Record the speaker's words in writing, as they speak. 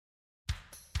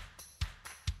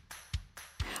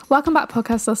Welcome back,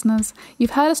 podcast listeners.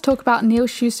 You've heard us talk about Neal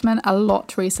Shusterman a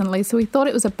lot recently, so we thought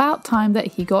it was about time that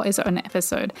he got his own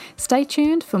episode. Stay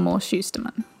tuned for more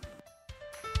Shusterman.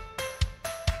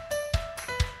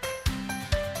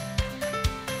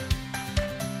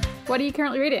 What are you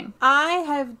currently reading? I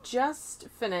have just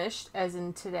finished, as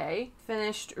in today,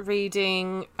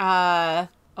 reading, oh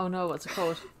no, what's it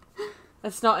called?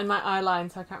 It's not in my eye line,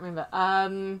 so I can't remember.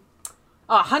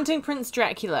 Hunting Prince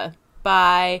Dracula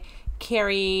by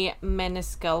Kerri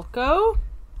Maniscalco.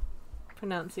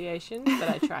 Pronunciation, but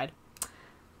I tried.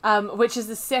 Which is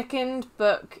the second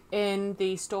book in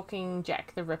the Stalking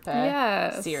Jack the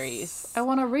Ripper series. I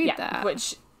want to read that.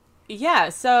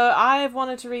 So I've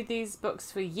wanted to read these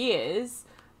books for years,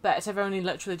 but I've only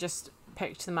literally just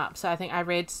picked them up. So I think I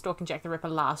read Stalking Jack the Ripper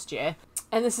last year.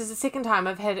 And this is the second time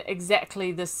I've had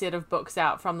exactly this set of books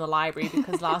out from the library,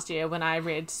 because last year when I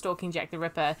read Stalking Jack the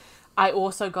Ripper, I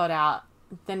also got out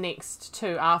the next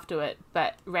two after it,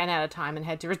 but ran out of time and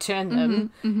had to return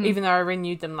them, even though I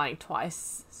renewed them like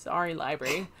twice. Sorry,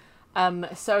 library.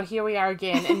 So here we are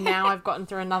again, and now I've gotten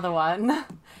through another one,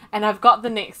 and I've got the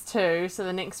next two. So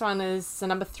the next one is,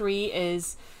 number 3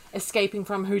 is Escaping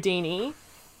from Houdini,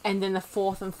 and then the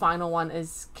fourth and final one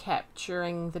is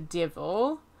Capturing the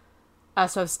Devil.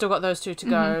 So I've still got those two to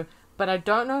go, but I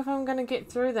don't know if I'm going to get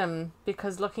through them,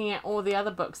 because looking at all the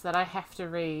other books that I have to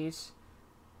read.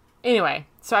 Anyway,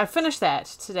 so I finished that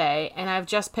today, and I've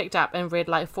just picked up and read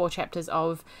like 4 chapters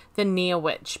of The Near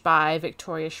Witch by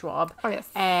Victoria Schwab. Oh, yes.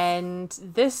 And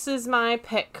this is my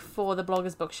pick for the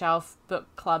Bloggers Bookshelf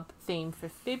book club theme for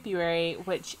February,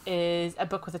 which is a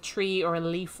book with a tree or a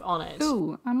leaf on it.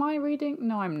 Ooh, am I reading?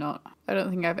 No, I'm not. I don't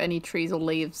think I have any trees or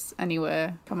leaves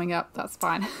anywhere coming up. That's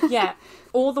fine. Yeah.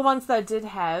 All the ones that I did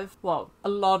have,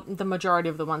 the majority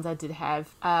of the ones I did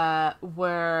have,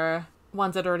 were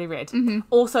ones I'd already read.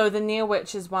 Also, The Near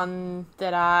Witch is one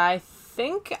that I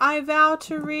think I vow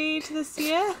to read this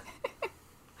year.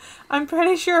 I'm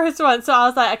pretty sure it's one. So I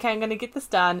was like, okay, I'm going to get this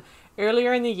done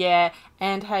earlier in the year.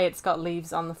 And hey, it's got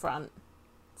leaves on the front.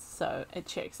 So it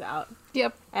checks out.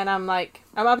 Yep. And I'm like,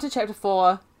 I'm up to chapter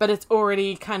 4, but it's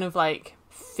already kind of like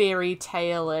fairy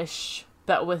tale-ish,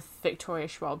 but with Victoria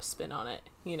Schwab's spin on it,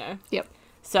 you know? Yep.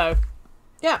 So,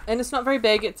 yeah, and it's not very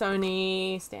big. It's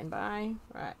only, standby,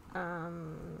 right,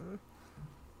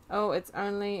 it's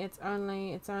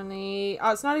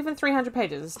not even 300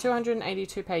 pages. It's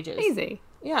 282 pages. Easy.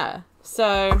 Yeah.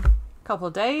 So, couple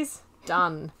of days,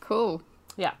 done. Cool.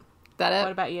 Yeah. That it?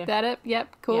 What about you? That it?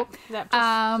 Yep, cool. Yeah,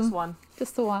 just one.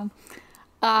 Just the one.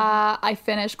 I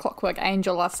finished Clockwork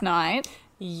Angel last night.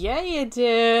 Yeah, you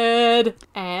did.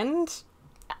 And?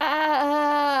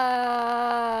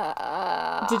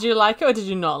 Did you like it or did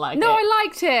you not like it? No, I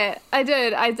liked it. I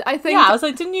did. I think... Yeah, I was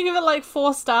like, didn't you give it like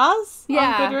 4 stars on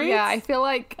Goodreads? Yeah, I feel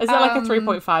like... Is it like a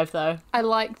 3.5 though? I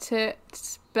liked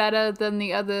it better than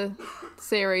the other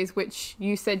series, which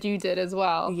you said you did as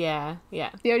well. Yeah.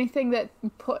 The only thing that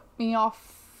put me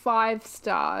off 5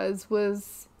 stars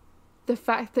was the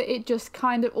fact that it just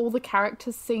kind of... all the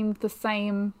characters seemed the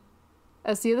same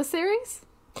as the other series.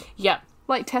 Yeah.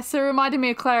 Like, Tessa reminded me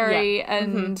of Clary,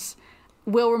 and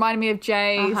Will reminded me of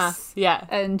Jace. Yeah.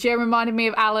 And Jem reminded me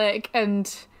of Alec,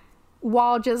 and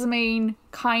while Jessamine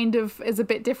kind of is a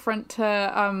bit different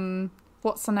to,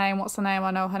 what's her name?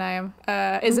 I know her name.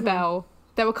 Isabel.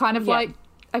 They were kind of like,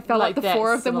 I felt like the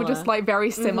 4 of them were just like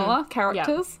very similar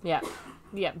characters. Yeah.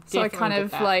 So I kind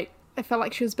of like, I felt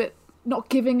like she was a bit not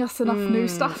giving us enough new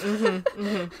stuff. And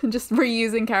just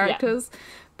reusing characters. Yeah.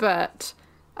 But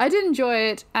I did enjoy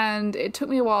it, and it took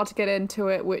me a while to get into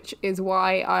it, which is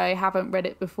why I haven't read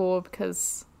it before,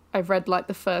 because I've read like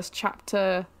the first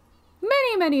chapter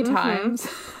many times.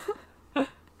 But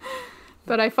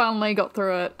I finally got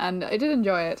through it, and I did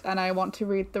enjoy it, and I want to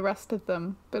read the rest of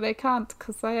them, but I can't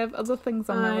because I have other things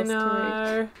on my list to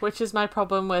read. Which is my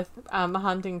problem with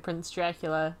Hunting Prince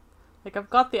Dracula. Like, I've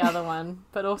got the other one,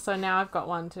 but also now I've got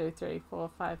 1, 2, 3, 4,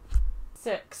 5,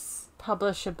 6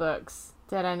 publisher books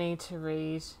that I need to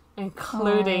read,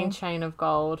 including Chain of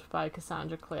Gold by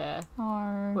Cassandra Clare,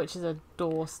 which is a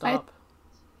doorstop. I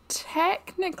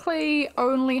technically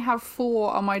only have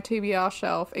 4 on my TBR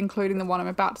shelf, including the one I'm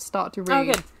about to start to read. Oh,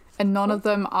 good. And none of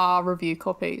them are review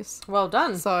copies. Well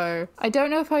done. So I don't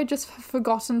know if I just have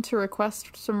forgotten to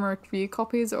request some review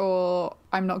copies, or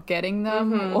I'm not getting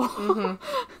them, or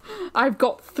I've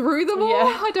got through them all.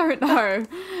 I don't know.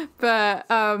 But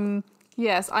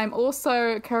yes, I'm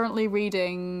also currently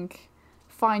reading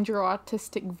Find Your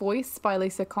Artistic Voice by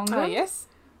Lisa Conger. Oh, yes.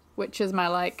 Which is my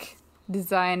like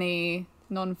designy,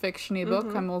 non-fiction-y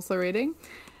book I'm also reading.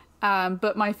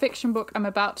 But my fiction book I'm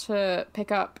about to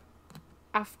pick up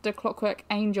after Clockwork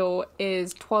Angel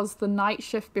is 'Twas the Night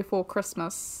Shift Before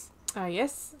Christmas. Oh,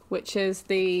 yes. Which is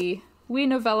the wee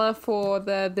novella for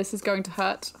the This Is Going to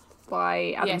Hurt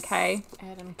by Adam Kay.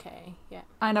 Adam Kay, yeah.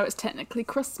 I know it's technically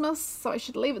Christmas, so I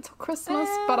should leave it till Christmas,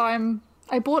 but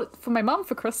I bought it for my mum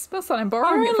for Christmas and I'm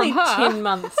borrowing it from her. 10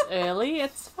 months early,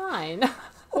 it's fine.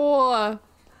 Or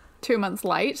 2 months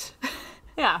late.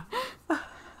 Yeah.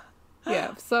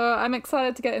 Yeah, so I'm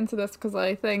excited to get into this because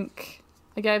I think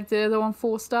I gave the other one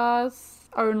 4 stars.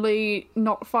 Only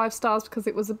not 5 stars because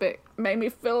it was made me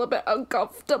feel a bit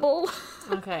uncomfortable.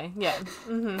 Okay, yeah.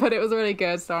 Mm-hmm. But it was really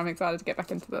good, so I'm excited to get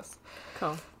back into this.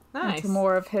 Cool. Nice. Into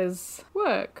more of his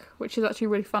work, which is actually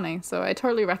really funny, so I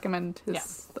totally recommend his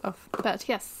stuff. But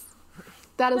yes,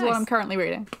 that is what I'm currently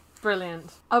reading.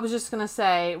 Brilliant. I was just going to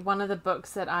say, one of the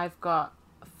books that I've got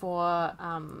for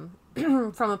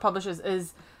from the publishers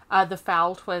is The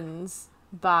Fowl Twins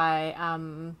by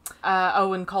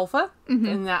Owen Colfer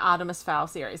in the Artemis Fowl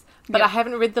series. But I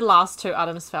haven't read the last 2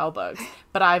 Artemis Fowl books.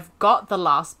 But I've got the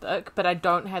last book, but I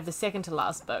don't have the second to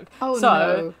last book. Oh,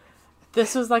 no.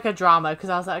 This was like a drama because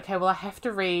I was like, okay, well, I have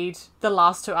to read the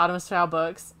last 2 Artemis Fowl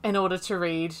books in order to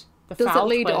read the Fowl Twins. Does it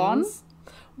lead on?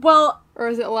 Well... Or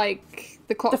is it like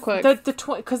the Clockwork?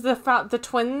 Because the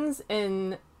twins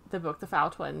in the book, the Fowl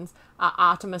Twins, are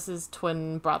Artemis's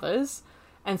twin brothers.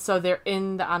 And so they're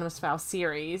in the Artemis Fowl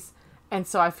series. And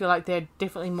so I feel like they're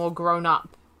definitely more grown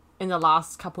up in the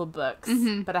last couple of books.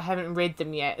 Mm-hmm. But I haven't read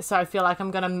them yet. So I feel like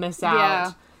I'm going to miss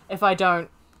out if I don't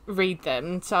read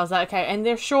them. So I was like, okay. And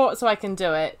they're short, so I can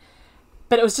do it.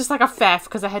 But it was just like a faff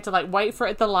because I had to like wait for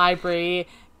it at the library,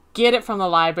 get it from the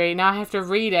library. Now I have to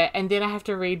read it. And then I have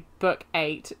to read book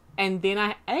 8. And then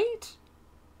I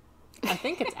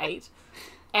think it's 8.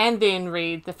 And then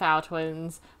read the Fowl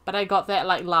Twins. But I got that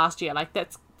like last year. Like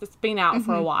it's been out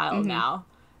for a while now.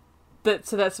 But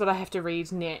so that's what I have to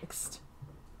read next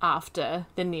after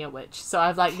the Near Witch. So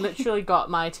I've like literally got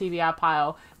my TBR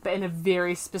pile, but in a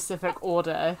very specific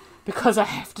order because I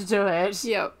have to do it.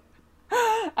 Yep.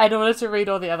 In order to read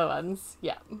all the other ones.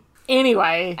 Yeah.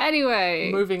 Anyway.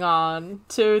 Moving on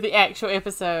to the actual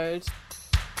episode.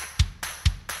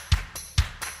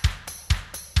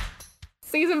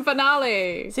 Season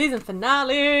finale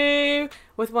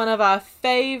with one of our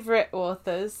favourite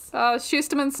authors.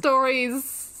 Schusterman Stories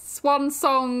Swan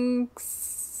Song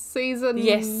season.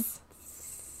 Yes.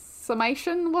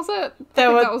 Summation, was it?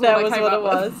 That was what it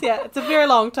was. Yeah, it's a very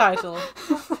long title.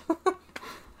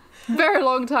 Very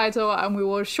long title, and we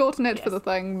will shorten it for the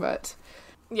thing, but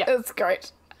it's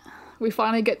great. We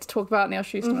finally get to talk about Neal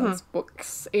Shusterman's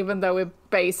books, even though we're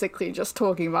basically just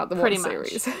talking about the one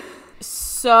series.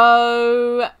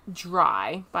 So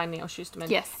Dry by Neal Shusterman.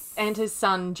 Yes. And his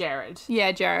son Jared.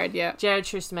 Yeah, Jared, yeah. Jared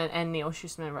Shusterman and Neal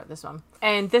Shusterman wrote this one.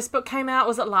 And this book came out,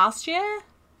 was it last year?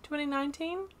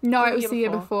 2019? No, it was the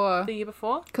year before. The year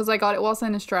before? Because it was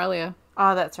in Australia.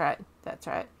 Oh, that's right,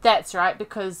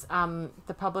 because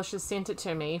the publishers sent it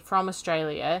to me from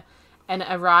Australia, and it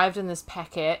arrived in this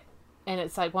packet, and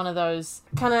it's like one of those,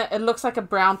 it looks like a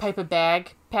brown paper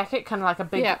bag packet, kind of like a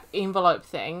big envelope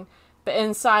thing. But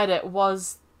inside it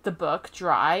was the book,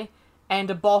 Dry, and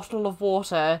a bottle of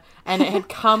water, and it had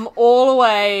come all the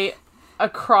way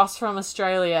across from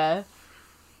Australia,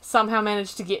 somehow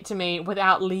managed to get to me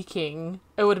without leaking.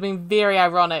 It would have been very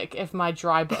ironic if my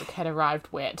Dry book had arrived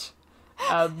wet.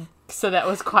 So that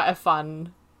was quite a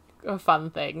fun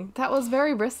thing. That was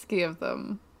very risky of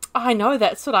them. I know,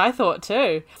 that's what I thought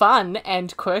too. Fun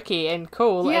and quirky and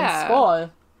cool and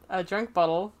swore a drink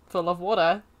bottle full of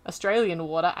water. Australian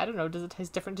water. I don't know, does it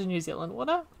taste different to New Zealand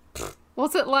water?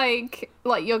 Was it like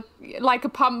a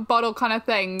pump bottle kind of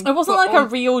thing? It wasn't like a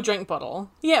real drink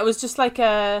bottle. Yeah, it was just like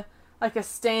a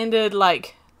standard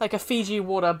like a Fiji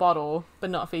water bottle, but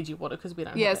not Fiji water because we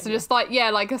don't have so just like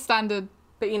a standard,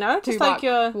 but just like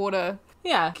your water.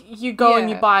 Yeah, you go and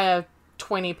you buy a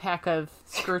 20 pack of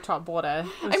screw top water.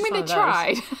 I mean, they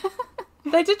tried.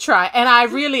 They did try, and I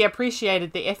really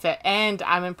appreciated the effort, and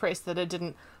I'm impressed that it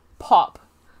didn't pop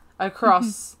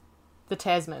across the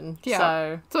Tasman. Yeah.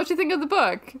 So what do you think of the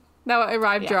book? Now it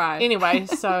arrived dry. Anyway,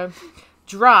 so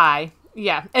Dry.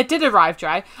 Yeah, it did arrive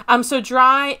dry. So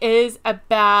Dry is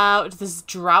about this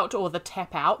drought, or the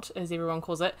tap out, as everyone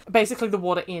calls it. Basically, the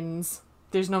water ends.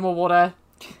 There's no more water.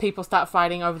 People start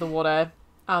fighting over the water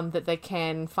that they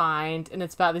can find. And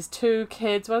it's about these 2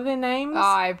 kids. What are their names? Oh,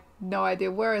 I have no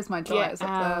idea. Where is my Dry?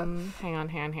 Hang on.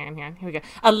 Here we go.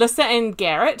 Alyssa and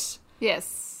Garrett.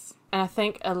 Yes. And I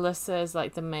think Alyssa is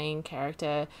like the main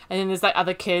character. And then there's like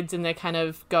other kids and they kind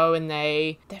of go and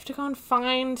they have to go and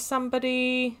find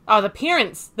somebody. Oh, the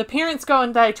parents. The parents go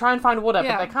and they try and find water,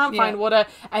 but they can't find water.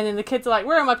 And then the kids are like,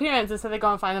 where are my parents? And so they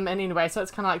go and find them anyway. So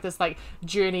it's kind of like this like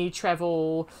journey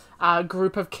travel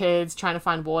group of kids trying to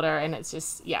find water. And it's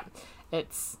just,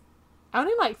 it's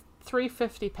only like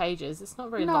 350 pages. It's not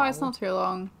very long. No, it's not too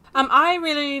long. I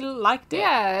really liked it.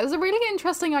 Yeah, it was a really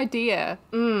interesting idea.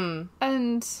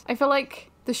 And I feel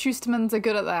like the Schustermans are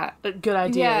good at that. Good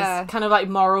ideas. Yeah. Kind of like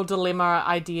moral dilemma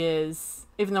ideas.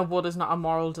 Even though water's not a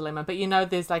moral dilemma. But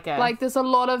there's like a... Like, there's a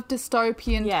lot of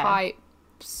dystopian type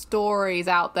stories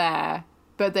out there.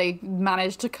 But they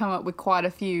managed to come up with quite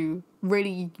a few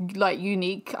really, like,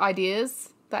 unique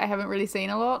ideas that I haven't really seen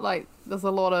a lot. Like, there's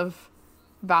a lot of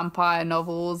vampire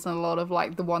novels and a lot of,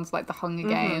 like, the ones like The Hunger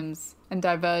Games and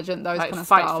Divergent, those like kind of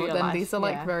Fight style. for But Your then Life, these are,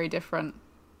 like, very different.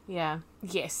 Yeah.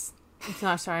 Yes.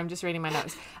 No, sorry, I'm just reading my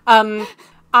notes.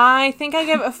 I think I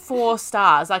gave it 4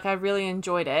 stars. Like, I really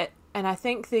enjoyed it. And I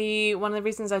think one of the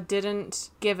reasons I didn't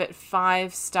give it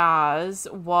 5 stars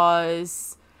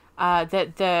was that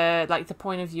the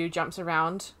point of view jumps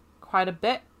around quite a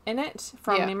bit in it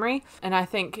from memory. And I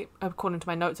think, according to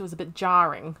my notes, it was a bit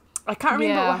jarring. I can't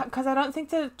remember, because I don't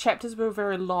think the chapters were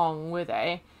very long, were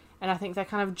they? And I think they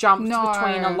kind of jumped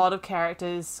between a lot of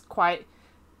characters quite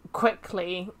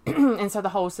quickly. And so the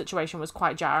whole situation was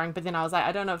quite jarring. But then I was like,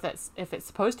 I don't know if it's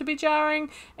supposed to be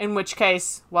jarring, in which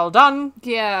case, well done.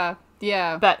 Yeah.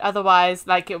 But otherwise,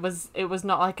 like, it was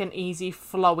not like an easy,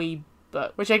 flowy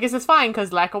book, which I guess is fine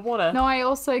because lack of water. No, I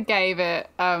also gave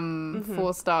it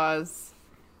 4 stars,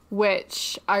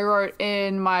 which I wrote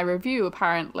in my review,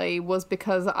 apparently, was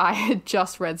because I had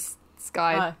just read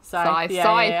Scythe.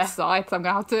 Scythe. I'm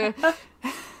gonna have to...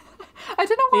 I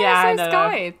don't know why I say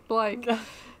Scythe. Like,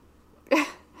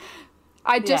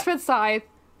 I just read Scythe,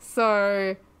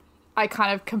 so I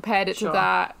kind of compared it to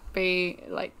that,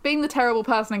 being the terrible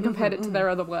person, and compared it to their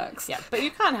other works. Yeah, but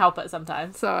you can't help it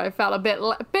sometimes. So I felt a bit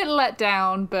let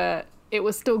down, but it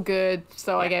was still good,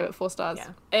 so I gave it 4 stars.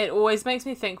 Yeah. It always makes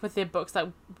me think with their books, like,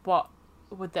 what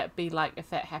would that be like if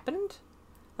that happened?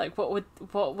 Like, what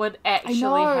would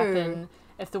actually happen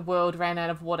if the world ran out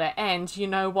of water? And you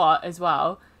know what, as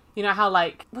well? You know how,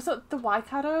 like, was it the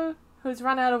Waikato who's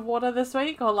run out of water this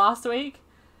week or last week?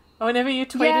 Or whenever you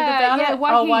tweeted about it?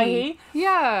 Waihi.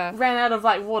 Yeah. Ran out of,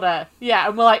 like, water. Yeah,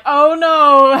 and we're like, oh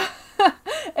no!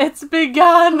 It's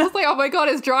begun! It's like, oh my god,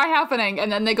 it's dry happening.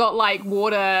 And then they got, like,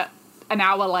 water an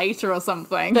hour later or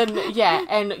something. Then, yeah,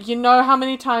 and you know how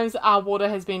many times our water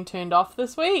has been turned off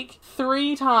this week?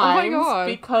 3 times. Oh my god.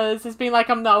 Because there's been, like,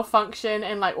 a malfunction,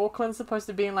 and, like, Auckland's supposed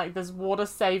to be in, like, this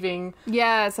water-saving...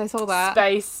 Yes, I saw that.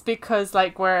 ...space, because,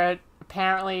 like, we're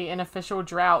apparently in official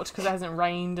drought, because it hasn't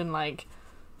rained in, like,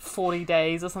 40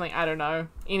 days or something. I don't know.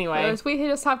 Anyway. Whereas we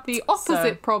just have the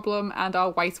opposite problem, and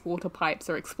our wastewater pipes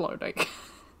are exploding.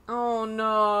 Oh,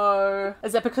 no.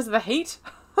 Is that because of the heat?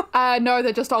 No,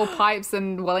 they're just old pipes,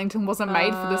 and Wellington wasn't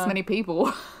made for this many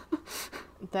people.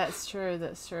 That's true.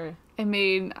 I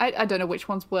mean, I don't know which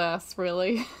one's worse,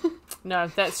 really. No,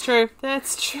 that's true.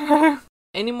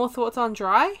 Any more thoughts on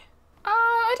Dry?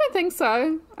 I don't think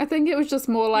so. I think it was just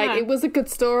more like, it was a good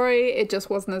story, it just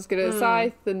wasn't as good as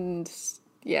Scythe, and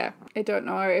yeah, I don't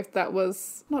know if that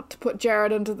was, not to put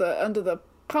Jared under the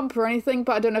pump or anything,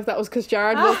 but I don't know if that was because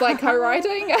Jared was, like,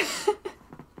 co-writing.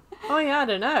 Oh yeah, I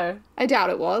don't know. I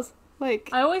doubt it was. Like,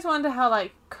 I always wonder how,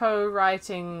 like,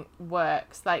 co-writing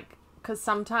works. Like, because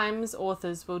sometimes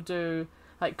authors will do,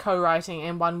 like, co-writing,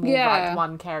 and one will write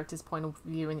one character's point of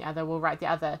view and the other will write the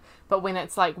other. But when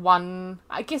it's, like, one...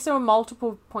 I guess there are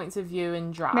multiple points of view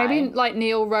in Dry. Maybe, like,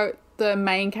 Neil wrote the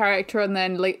main character and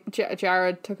then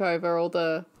Jared took over all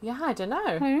the... Yeah, I don't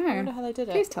know. I wonder how they did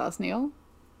it. Please tell us, Neil.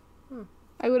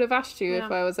 I would have asked you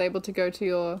if I was able to go to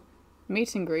your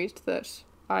meet and greet that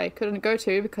I couldn't go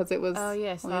to because it was on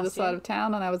the other side of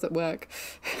town and I was at work.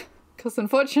 Because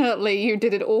unfortunately you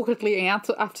did it awkwardly in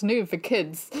the afternoon for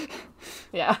kids.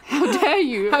 Yeah. How dare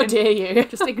you? How dare you?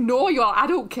 Just ignore your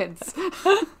adult kids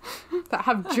that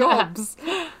have jobs.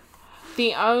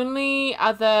 The only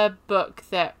other book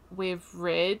that we've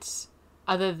read,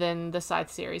 other than the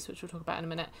Scythe series, which we'll talk about in a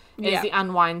minute, is the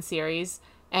Unwind series.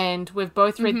 And we've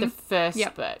both read the first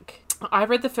book. I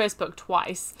read the first book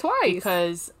twice.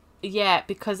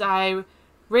 Because I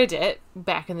read it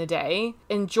back in the day,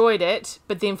 enjoyed it,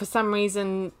 but then for some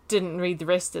reason didn't read the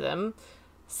rest of them.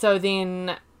 So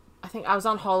then I think I was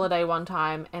on holiday one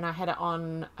time and I had it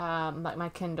on like my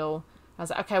Kindle. I was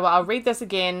like, okay, well, I'll read this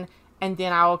again and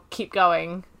then I'll keep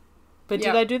going. But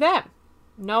did I do that?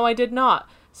 No, I did not.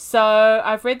 So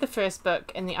I've read the first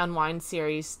book in the Unwind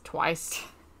series twice.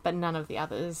 but none of the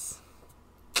others.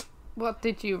 What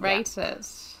did you rate it?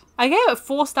 I gave it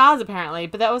 4 stars apparently,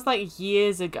 but that was like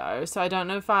years ago, so I don't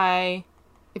know if I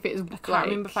can't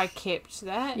remember if I kept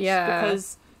that. Yeah.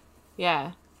 Because,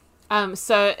 yeah.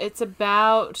 So it's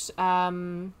about,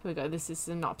 here we go, this is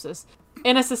synopsis.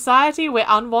 In a society where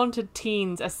unwanted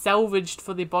teens are salvaged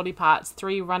for their body parts,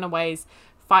 3 runaways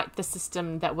fight the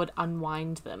system that would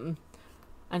unwind them.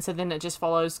 And so then it just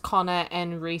follows Connor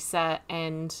and Risa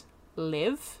and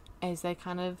Lev as they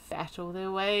kind of battle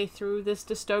their way through this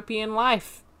dystopian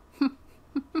life.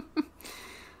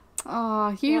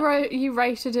 Oh, you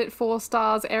rated it 4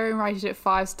 stars, Erin rated it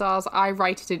 5 stars, I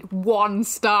rated it 1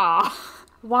 star.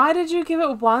 Why did you give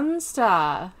it 1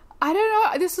 star? I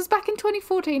don't know, this was back in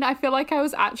 2014, I feel like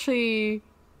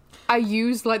I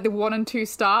used like the 1 and 2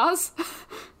 stars.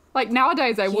 Like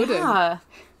nowadays I wouldn't. Yeah.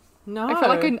 No. I feel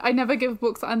like I never give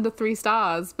books under 3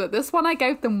 stars, but this one I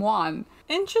gave them 1.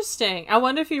 Interesting. I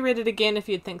wonder if you read it again if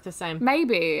you'd think the same.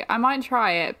 Maybe. I might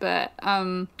try it, but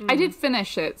I did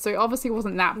finish it, so it obviously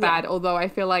wasn't that bad, although I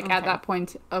feel like at that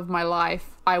point of my life,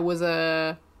 I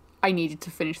needed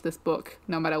to finish this book,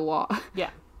 no matter what. Yeah.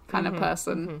 kind of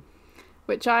person.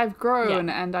 Which I've grown,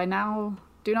 and I now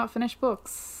do not finish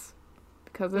books.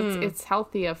 Because it's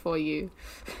healthier for you.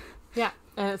 Yeah,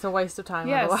 and it's a waste of time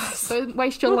otherwise. Don't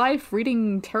waste your life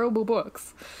reading terrible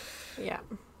books. Yeah.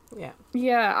 Yeah.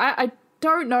 Yeah, I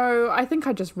don't know. I think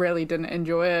I just really didn't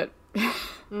enjoy it.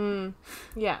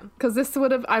 Yeah. Because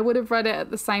I would have read it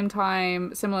at the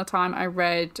similar time I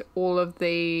read all of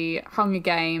the Hunger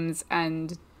Games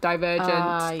and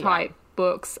Divergent type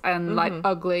books and like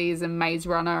Uglies and Maze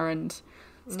Runner and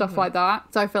stuff like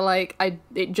that. So I feel like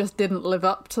it just didn't live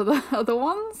up to the other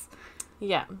ones.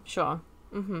 Yeah, sure.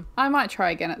 I might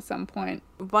try again at some point.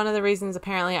 One of the reasons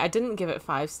apparently I didn't give it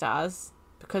 5 stars,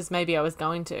 because maybe I was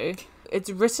going to, it's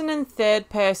written in 3rd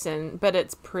person, but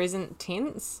it's present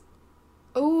tense.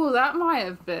 Oh, that might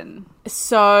have been.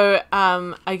 So,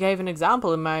 I gave an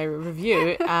example in my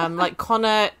review. Like,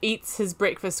 Connor eats his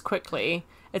breakfast quickly.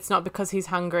 It's not because he's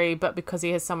hungry, but because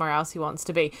he has somewhere else he wants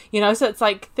to be. You know, so it's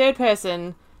like 3rd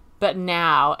person, but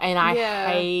now. And I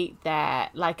hate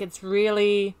that. Like, it's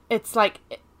like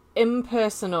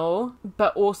impersonal,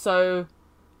 but also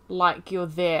like you're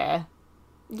there.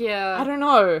 Yeah. I don't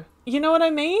know. You know what I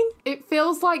mean? It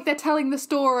feels like they're telling the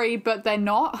story, but they're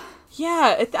not.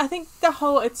 Yeah, I think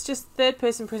it's just 3rd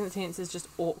person present tense is just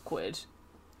awkward.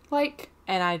 Like...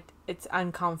 And it's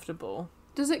uncomfortable.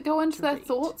 Does it go into their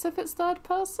thoughts if it's 3rd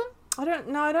person? I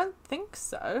don't think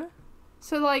so.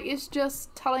 So, like, it's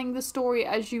just telling the story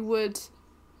as you would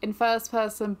in 1st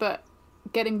person, but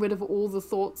getting rid of all the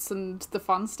thoughts and the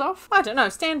fun stuff? I don't know.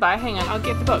 Stand by. Hang on. I'll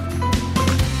get the book.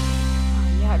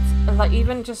 Yeah, it's like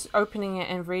even just opening it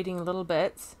and reading little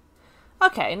bits.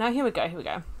 Okay, now here we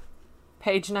go.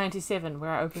 Page 97,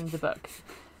 where I opened the book.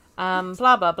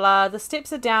 Blah, blah, blah. The steps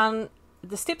down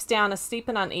are steep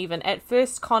and uneven. At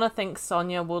first, Connor thinks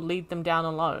Sonia will lead them down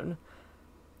alone.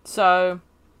 So...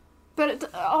 But,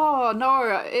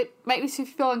 it makes you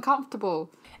feel uncomfortable.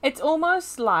 It's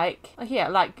almost like,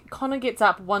 like Connor gets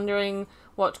up wondering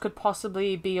what could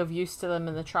possibly be of use to them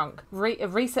in the trunk.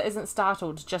 Risa isn't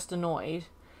startled, just annoyed.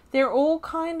 They're all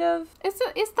kind of... Is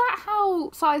that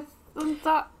how Scythe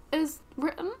that is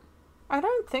written? I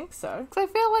don't think so. Because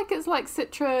I feel like it's like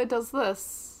Citra does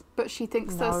this, but she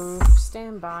thinks this... No,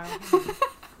 stand by.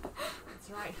 It's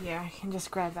right here. I can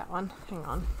just grab that one. Hang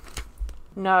on.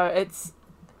 No, it's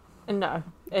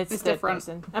 3rd different.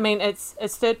 person. I mean, it's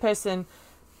 3rd person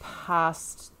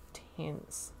past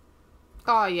tense.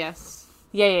 Oh, yes.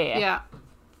 Yeah. Yeah.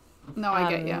 No, I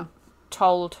get you.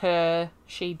 Told her,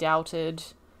 she doubted.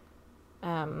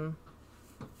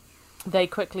 They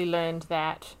quickly learned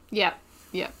that. Yeah.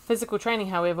 Physical training,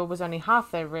 however, was only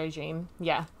half their regime.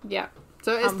 Yeah. Yeah.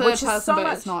 So it's 3rd person,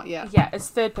 but it's not yet. Yeah,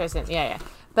 it's 3rd person. Yeah.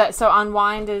 But so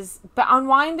Unwind, it's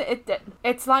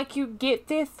like you get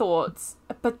their thoughts,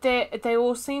 but they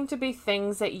all seem to be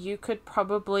things that you could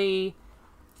probably,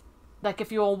 like if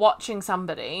you were watching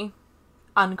somebody,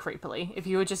 uncreepily, if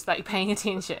you were just like paying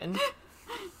attention,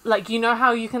 like, you know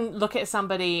how you can look at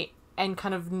somebody and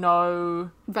kind of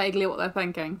know vaguely what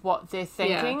they're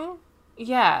thinking.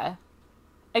 Yeah.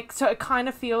 So it kind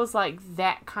of feels like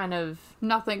that kind of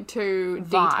nothing too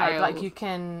vibe. detailed. Like you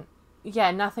can,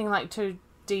 nothing like too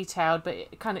detailed, but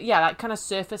like kind of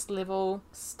surface level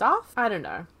stuff. I don't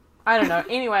know.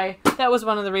 Anyway, that was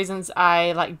one of the reasons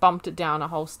I like bumped it down a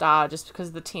whole star, just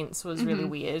because the tense was really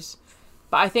weird.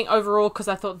 But I think overall, because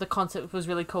I thought the concept was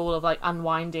really cool of like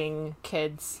unwinding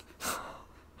kids.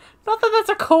 Not that that's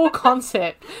a cool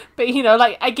concept, but you know,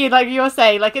 like again, like you were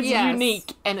saying, like it's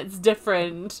unique and it's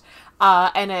different,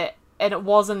 and it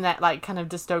was in that like kind of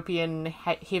dystopian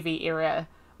heavy era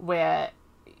where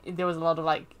there was a lot of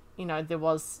like, you know, there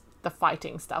was the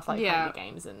fighting stuff like Hunger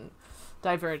Games and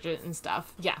Divergent and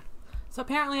stuff. Yeah. So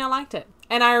apparently I liked it.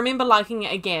 And I remember liking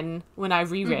it again when I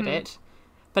reread it,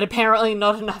 but apparently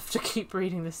not enough to keep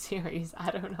reading the series.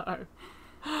 I don't know.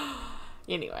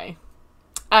 Anyway.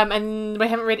 And we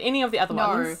haven't read any of the other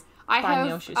ones by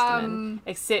Neil Shusterman,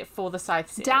 except for the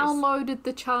Scythe series. Downloaded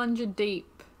the Challenger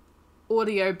Deep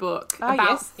audiobook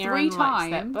about 3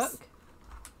 times. That book.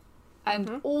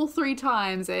 And all 3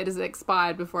 times it has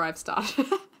expired before I've started.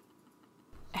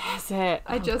 Has it?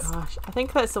 Gosh. I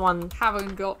think that's the one.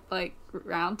 Haven't got like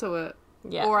round to it.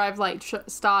 Yeah. Or I've like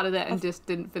started it and just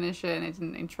didn't finish it and it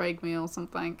didn't intrigue me or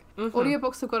something.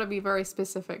 Audiobooks have got to be very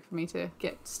specific for me to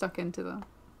get stuck into them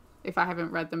if I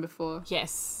haven't read them before.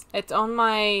 Yes. It's on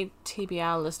my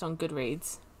TBR list on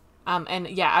Goodreads. And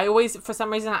yeah, I always, for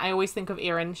some reason, I always think of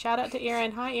Erin. Shout out to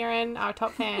Erin. Hi, Erin, our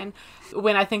top fan.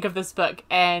 When I think of this book,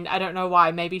 and I don't know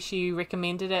why. Maybe she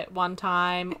recommended it one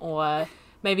time, or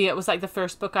maybe it was like the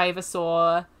first book I ever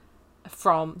saw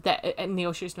from that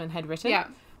Neil Shusterman had written. Yeah.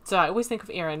 So I always think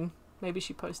of Erin. Maybe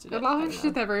she posted it. I'd laugh if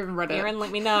she's never even read it. Erin,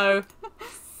 let me know.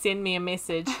 Send me a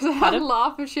message. I'd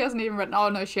laugh if she hasn't even read it. Oh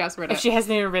no, she has read it. If she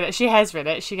hasn't even read it, she has read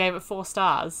it. She gave it 4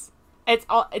 stars. It's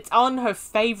on her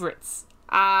favourites.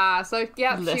 So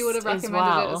yeah, she would have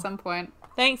recommended it at some point.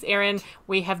 Thanks, Erin.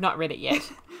 We have not read it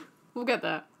yet. We'll get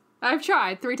there. I've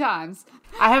tried 3 times.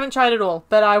 I haven't tried it all,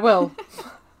 but I will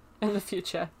in the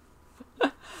future.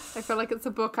 I feel like it's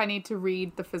a book I need to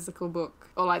read the physical book,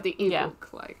 or like the ebook,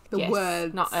 like the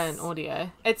words, not an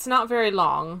audio. It's not very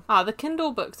long. The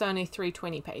Kindle book's only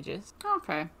 320 pages.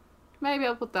 Okay, maybe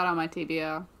I'll put that on my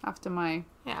TBR after my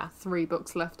 3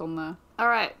 books left on there. All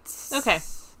right. Okay.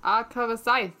 Hardcover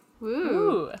Scythe.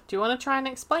 Ooh. Do you want to try and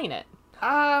explain it?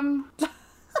 Well,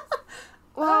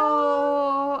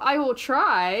 I will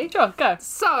try. Sure, go.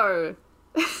 So,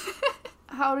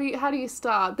 how do you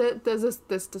start? There's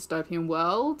this dystopian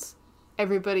world.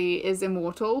 Everybody is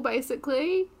immortal,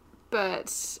 basically.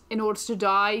 But in order to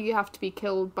die, you have to be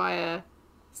killed by a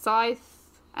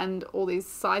scythe. And all these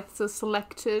scythes are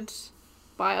selected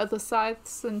by other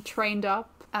scythes and trained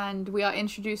up. And we are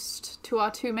introduced to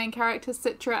our 2 main characters,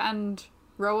 Citra and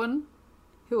Rowan,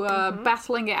 who are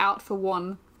battling it out for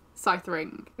 1 scythe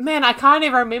ring. Man, I can't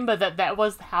even remember that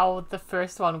was how the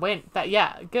first one went.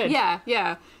 Good.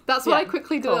 Yeah. That's what I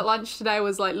quickly did at lunch today,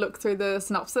 was like look through the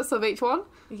synopsis of each one.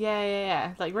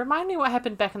 Yeah. Like, remind me what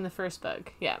happened back in the first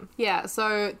book. Yeah. Yeah,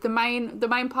 so the main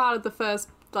part of the first,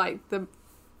 like, the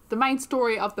main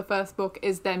story of the first book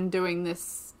is them doing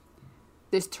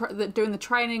doing the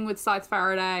training with Scythe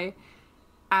Faraday,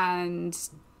 and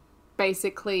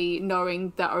basically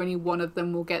knowing that only one of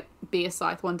them will be a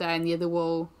scythe one day and the other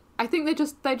will... I think they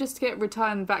just get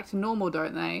returned back to normal,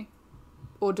 don't they?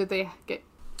 Or do they get...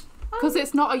 Because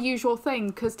it's not a usual thing,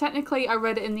 because technically I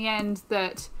read it in the end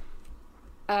that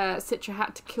Citra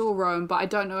had to kill Rowan, but I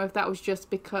don't know if that was just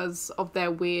because of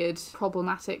their weird,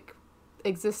 problematic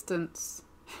existence.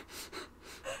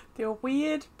 Their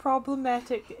weird,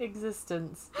 problematic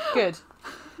existence. Good.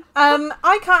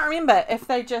 I can't remember if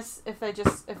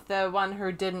the one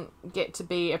who didn't get to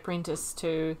be apprenticed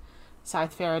to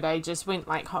Scythe Faraday just went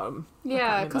like home.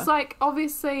 Yeah, because like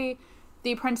obviously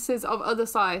the apprentices of other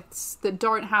scythes that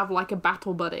don't have like a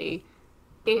battle buddy,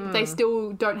 they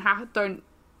still don't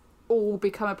all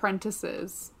become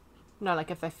apprentices. No,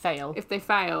 like if they fail.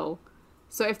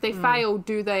 So if they fail,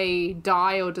 do they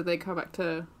die or do they go back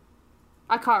to...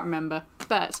 I can't remember,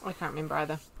 but... I can't remember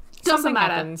either. Doesn't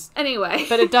matter. Happens. Anyway.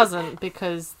 But it doesn't,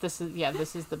 because this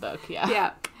is the book,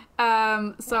 Yeah.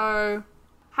 So,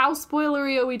 how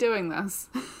spoilery are we doing this?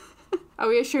 Are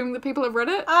we assuming that people have read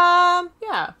it?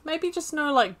 Yeah. Maybe just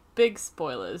no, like, big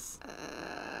spoilers.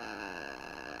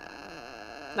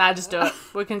 Nah, just do it.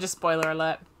 We can just spoiler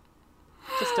alert.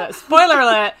 Just do it. Spoiler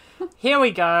alert! Here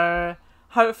we go.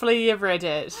 Hopefully you've read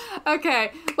it.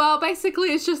 Okay, well,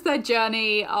 basically it's just their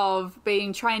journey of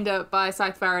being trained up by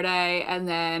Scythe Faraday, and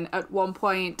then at one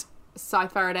point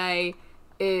Scythe Faraday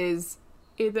is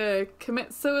either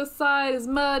commits suicide, is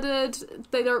murdered,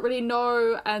 they don't really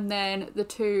know, and then the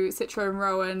 2, Citra and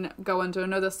Rowan, go under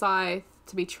another scythe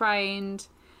to be trained,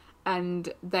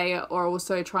 and they are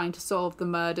also trying to solve the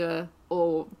murder,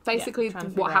 or basically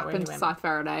what happened to Scythe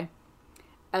Faraday.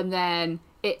 And then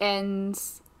it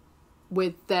ends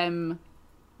with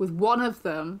one of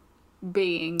them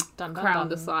being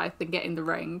crowned a scythe and getting the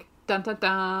ring. Dun dun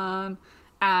dun.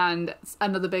 And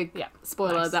another big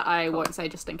spoiler that I won't say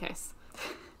just in case.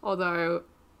 Although,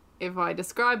 if I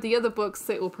describe the other books,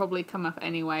 it will probably come up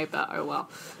anyway, but oh well.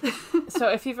 So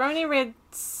if you've only read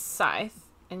Scythe,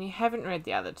 and you haven't read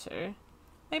the other two,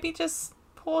 maybe just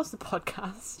pause the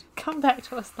podcast, come back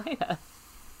to us later.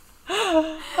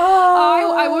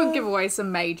 I won't give away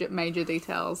some major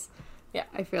details. Yeah.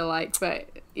 I feel like, but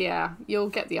yeah, you'll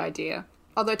get the idea.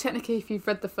 Although technically, if you've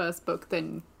read the first book,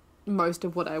 then most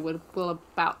of what I will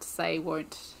about to say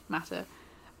won't matter.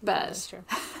 But yeah, that's true.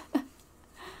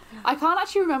 I can't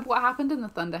actually remember what happened in the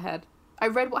Thunderhead. I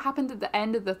read what happened at the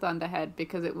end of the Thunderhead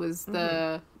because it was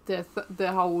the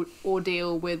whole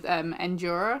ordeal with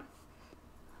Endura.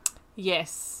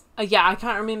 Yes. Yeah, I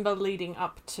can't remember leading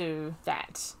up to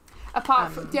that.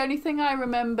 Apart from, the only thing I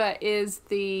remember is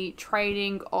the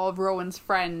training of Rowan's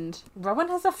friend. Rowan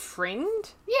has a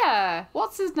friend? Yeah,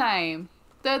 what's his name?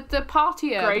 The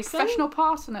partier, Grayson? the professional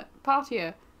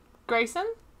partier.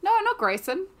 Grayson? No, not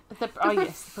Grayson. The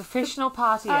professional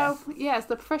partier. Oh, yes,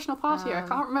 the professional partier. I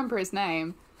can't remember his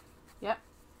name. Yep,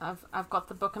 I've got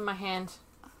the book in my hand.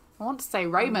 I want to say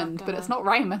Raymond, but it's not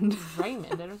Raymond.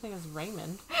 Raymond? I don't think it's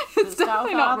Raymond. It's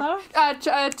definitely not.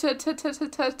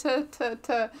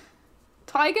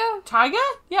 Tiger? Tiger?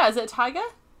 Yeah, is it Tiger?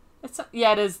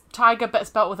 Yeah, it is Tiger, but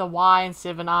spelled with a Y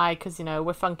instead of an I, because, you know,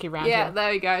 we're funky around here. Yeah,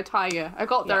 there you go, Tiger. I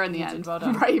got there in the end. Well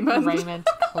done. Raymond.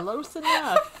 Close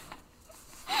enough.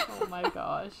 Oh my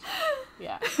gosh.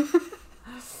 Yeah.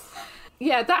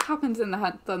 Yeah, that happens in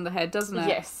the Thunderhead, doesn't it?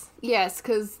 Yes. Yes,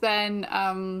 because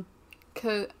then,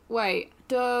 wait,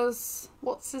 does,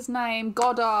 what's his name,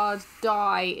 Goddard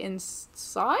die in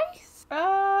Scythe?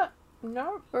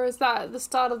 No. Or is that at the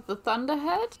start of the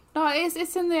Thunderhead? No,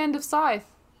 it's in the end of Scythe,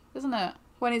 isn't it?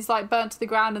 When he's, like, burnt to the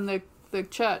ground in the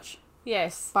church.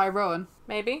 Yes. By Rowan.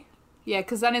 Maybe. Yeah,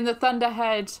 because then in the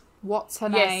Thunderhead, what's her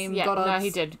name? Yeah, Goddard's no, he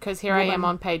did, because here woman. I am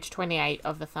on page 28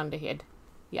 of the Thunderhead.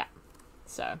 Yeah.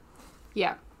 So.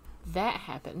 Yeah. That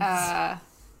happens.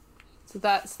 So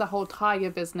that's the whole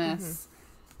tiger business.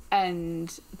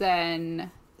 And then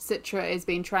Citra is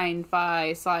being trained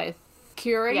by Scythe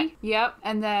Curie. Yeah. Yep.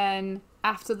 And then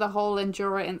after the whole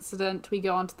Endura incident, we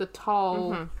go on to the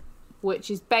Toll, which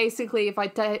is basically, if I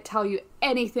tell you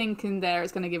anything in there,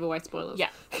 it's going to give away spoilers. Yeah.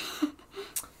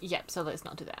 Yep, so let's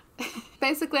not do that.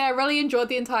 Basically, I really enjoyed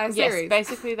the entire series. Yes,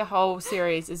 basically the whole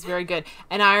series is very good.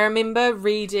 And I remember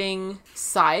reading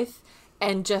Scythe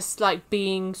and just, like,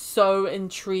 being so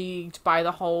intrigued by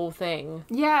the whole thing.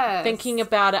 Yeah. Thinking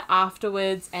about it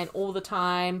afterwards and all the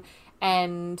time.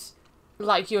 And,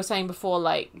 like you were saying before,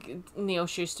 like, Neil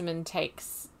Schusterman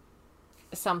takes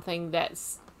something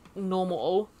that's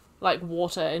normal, like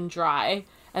water and dry,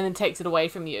 and then takes it away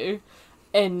from you.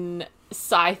 In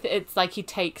Scythe, it's like he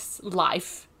takes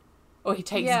life, or he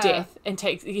takes death, and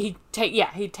he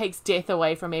takes death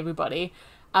away from everybody.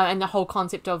 And the whole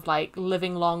concept of, like,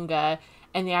 living longer,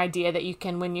 and the idea that you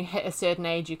can, when you hit a certain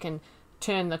age, you can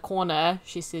turn the corner,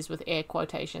 she says with air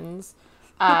quotations,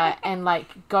 and,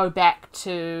 like, go back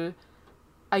to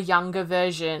a younger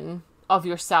version of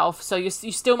yourself. So you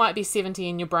still might be 70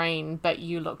 in your brain, but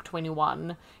you look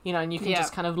 21, you know, and you can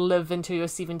just kind of live until you're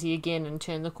 70 again and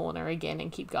turn the corner again and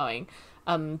keep going.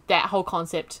 That whole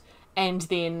concept. And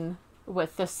then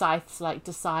with the Scythes, like,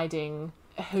 deciding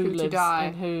who lives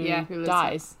and who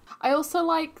dies. I also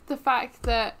like the fact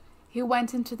that he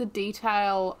went into the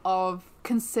detail of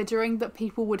considering that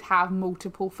people would have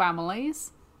multiple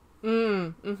families.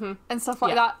 And stuff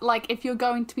like that. Like, if you're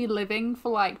going to be living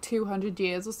for, like, 200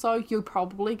 years or so, you're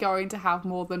probably going to have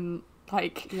more than,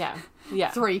 like,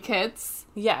 3 kids.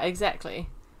 Yeah, exactly.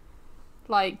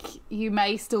 Like, you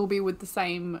may still be with the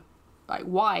same, like,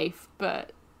 wife,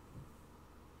 but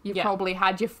you probably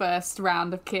had your first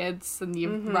round of kids and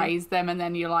you've raised them, and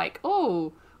then you're like,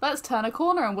 oh, let's turn a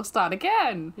corner and we'll start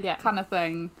again. Yeah. Kind of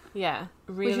thing. Yeah.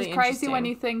 Really. Which is crazy when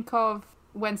you think of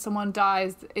when someone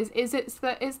dies.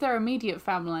 Is their immediate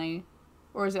family,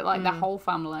 or is it like the whole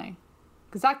family?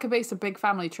 Because that could be some big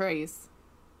family trees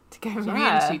to give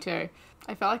immunity to.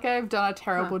 I feel like I've done a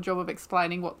terrible job of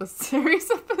explaining what the series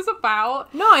is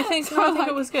about. No, I think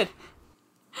it was good.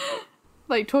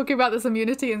 Like, talking about this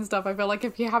immunity and stuff, I feel like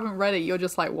if you haven't read it, you're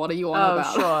just like, what are you on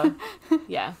about? Oh, sure.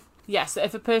 Yeah. Yeah, so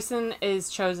if a person is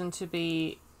chosen to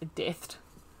be deathed,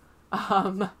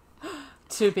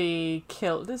 to be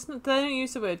killed, they don't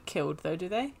use the word killed, though, do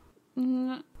they?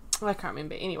 I can't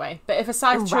remember. Anyway, but if a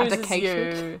scythe chooses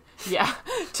you,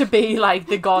 to be, like,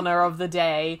 the goner of the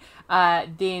day,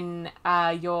 then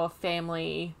your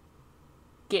family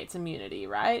gets immunity,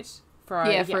 right? For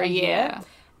a year.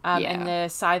 And the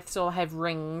scythes all have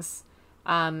rings,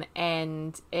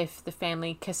 and if the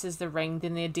family kisses the ring,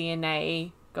 then their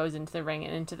DNA goes into the ring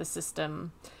and into the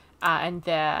system, and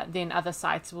then other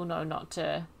scythes will know not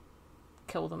to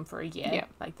kill them for a year.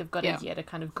 Like, they've got a year to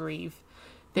kind of grieve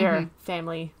their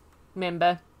family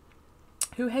member.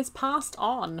 who has passed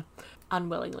on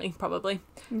unwillingly, probably.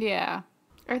 Yeah.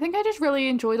 I think I just really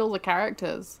enjoyed all the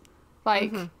characters.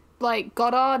 Like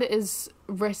Goddard is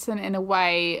written in a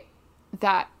way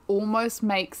that almost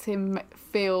makes you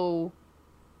feel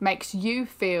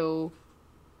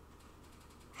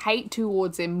hate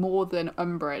towards him more than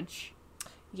Umbridge.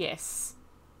 Yes.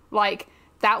 Like,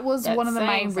 that was That's one of the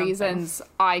main saying reasons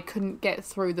I couldn't get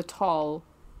through the Toll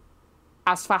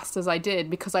as fast as I did,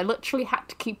 because I literally had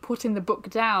to keep putting the book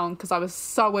down because I was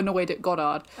so annoyed at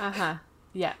Goddard. Uh-huh.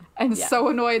 Yeah. And yeah. so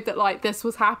annoyed that, like, this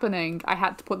was happening, I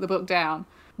had to put the book down,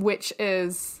 which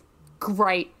is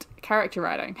great character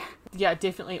writing. Yeah,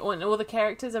 definitely. All the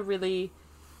characters are really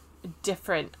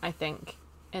different, I think,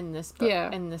 in this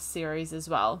book, in this series as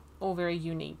well. All very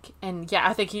unique. And yeah,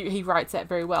 I think he writes that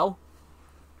very well.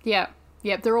 Yeah.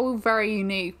 Yeah, they're all very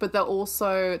unique, but they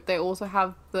also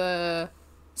have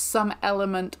some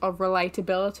element of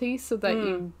relatability so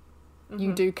that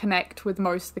you do connect with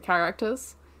most of the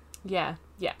characters. Yeah,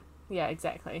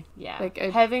 exactly. Yeah. Like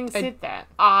Having said that,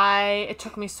 it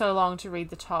took me so long to read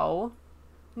The Toll.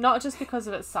 Not just because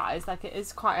of its size, like it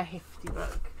is quite a hefty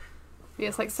book. Yeah,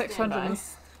 it's like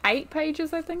 608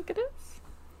 pages, I think it is.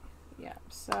 Yeah,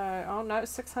 so, oh no,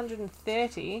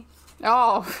 630.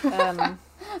 Oh.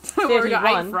 Where we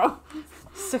got 8 from.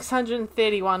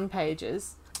 631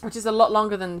 pages, which is a lot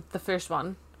longer than the first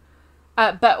one.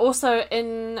 But also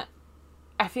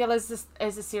I feel as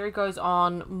the series goes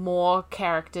on, more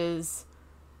characters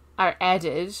are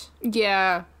added.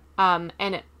 Yeah.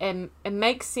 And it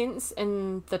makes sense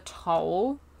in The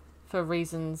Toll, for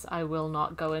reasons I will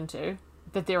not go into,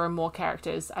 that there are more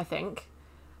characters, I think.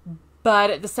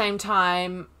 But at the same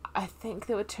time, I think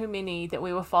there were too many that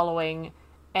we were following,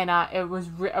 and it was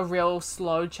a real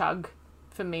slow chug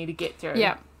for me to get through.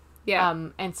 Yeah. Yeah.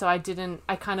 And so I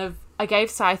gave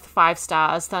Scythe 5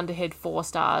 stars, Thunderhead 4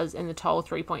 stars, and The Toll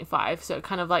 3.5. So it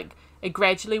kind of like, it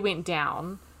gradually went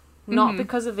down. Not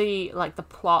because of the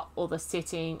plot or the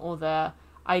setting or the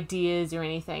ideas or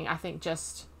anything. I think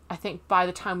by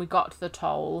the time we got to The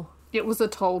Toll, it was a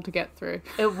toll to get through.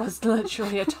 It was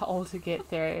literally a toll to get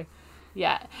through.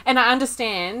 Yeah. And I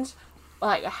understand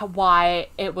why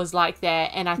it was like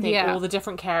that, and I think all the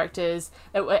different characters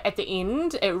at the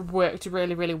end, it worked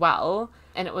really, really well,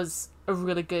 and it was a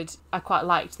really good, I quite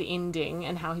liked the ending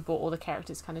and how he brought all the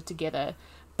characters kind of together.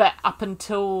 But up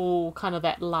until kind of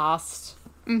that last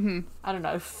I don't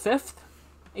know, 5th,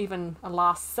 even a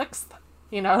last 6th,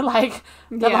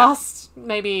 the last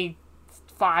maybe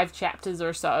 5 chapters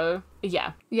or so.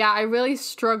 Yeah, I really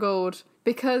struggled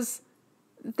because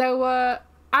there were,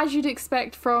 as you'd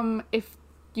expect from if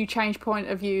you change point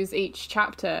of views each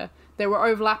chapter, there were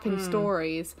overlapping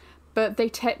stories, but they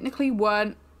technically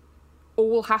weren't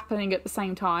all happening at the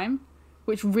same time,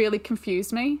 which really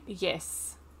confused me. Yes.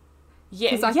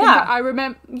 Yeah, because I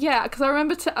remember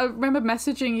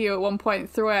messaging you at one point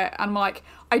through it, and I'm like,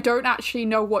 I don't actually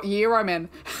know what year I'm in.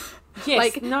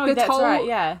 Yes, that's right,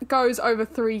 yeah. Goes over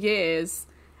 3 years,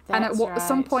 and at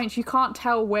some point you can't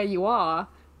tell where you are.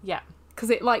 Yeah. Because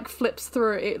it flips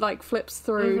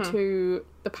through to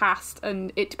the past,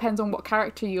 and it depends on what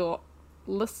character you're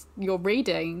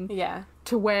reading. Yeah.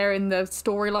 To where in the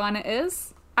storyline it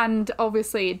is. And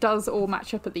obviously it does all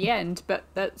match up at the end, but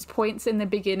there's points in the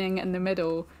beginning and the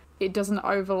middle, it doesn't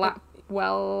overlap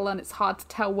well, and it's hard to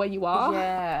tell where you are.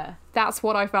 Yeah. That's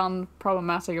what I found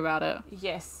problematic about it.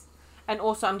 Yes. And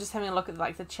also, I'm just having a look at,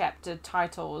 the chapter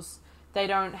titles. They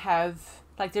don't have,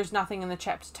 there's nothing in the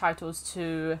chapter titles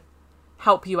to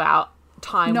help you out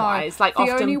time-wise. No, often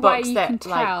the only books way you that, can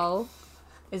tell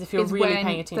is if you're really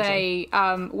paying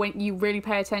attention. When you really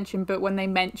pay attention, but when they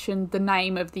mention the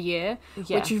name of the year,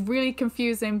 which is really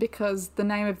confusing because the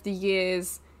name of the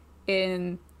years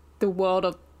in the world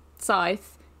of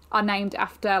Scythe are named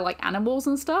after animals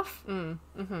and stuff.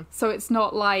 So it's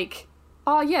not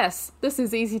oh yes, this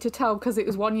is easy to tell because it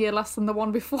was 1 year less than the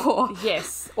one before.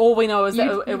 Yes, all we know is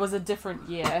that it was a different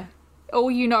year. All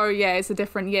you know, it's a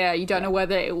different year. You don't know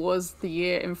whether it was the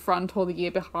year in front or the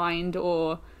year behind,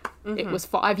 or it was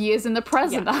 5 years in the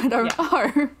present. I don't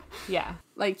know. Yeah.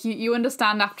 You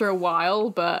understand after a while,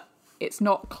 but it's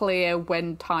not clear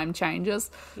when time changes.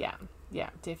 Yeah,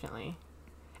 definitely.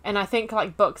 And I think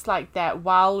books like that,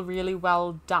 while really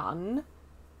well done,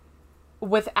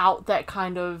 without that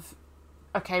kind of,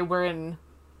 okay, we're in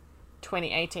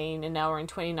 2018 and now we're in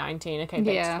 2019, okay,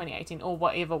 back to 2018 or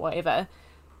whatever,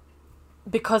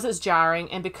 because it's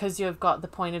jarring and because you've got the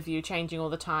point of view changing all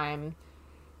the time,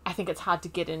 I think it's hard to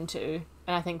get into.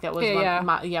 And I think that was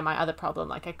my other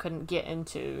problem. I couldn't get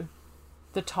into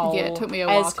The Toll it took me a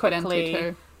while as to get into quickly.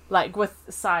 too. With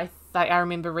Scythe like, I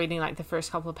remember reading, like, the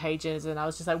first couple of pages, and I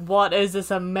was just like, what is this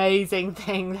amazing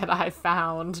thing that I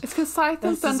found? It's because Scythe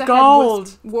and This is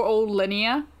Thunderhead were all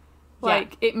linear.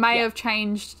 Like, Yeah. it may Yeah. have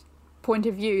changed point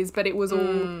of views, but it was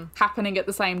all happening at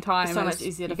the same time. It's so as much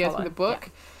easier to you go follow. through the book.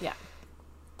 Yeah,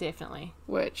 definitely.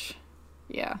 Which,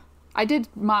 yeah. I did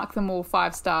mark them all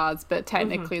 5 stars, but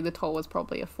technically the toll was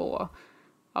probably a 4.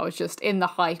 I was just in the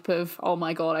hype of, oh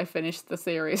my god, I finished the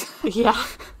series. Yeah.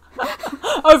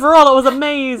 Overall, it was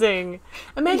amazing.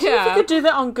 Imagine if you Yeah. could do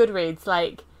that on Goodreads,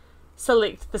 like,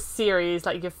 select the series,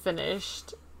 like, you've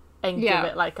finished, and Yeah.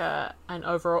 give it, like, an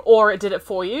overall, or it did it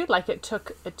for you, like, it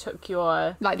took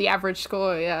your, Like the average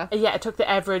score, yeah. it took the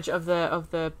average of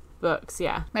the books,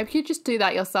 yeah. Maybe you just do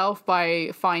that yourself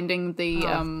by finding the,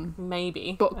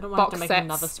 Maybe. book- I don't want to box make sets.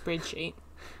 another spreadsheet.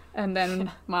 and then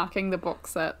marking the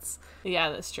box sets. Yeah,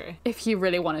 that's true. If you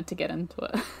really wanted to get into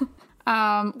it.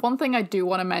 One thing I do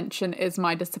want to mention is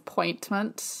my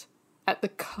disappointment at the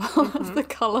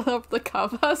color of the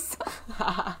covers.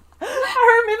 I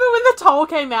remember when the toll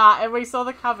came out and we saw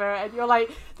the cover and you're like,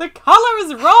 the colour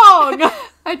is wrong!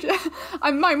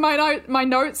 My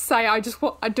notes say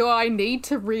do I need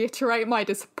to reiterate my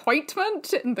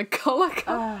disappointment in the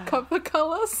cover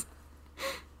colours?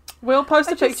 We'll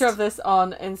post a picture of this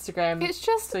on Instagram. It's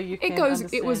just, so you can it was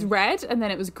understand. red and then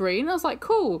it was green. I was like,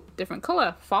 cool, different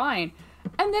colour, fine.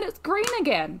 And then it's green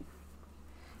again.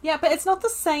 Yeah, but it's not the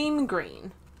same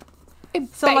green.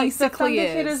 It So like the basically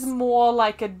Thunderhead is. is more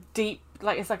like a deep,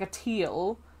 like it's like a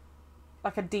teal,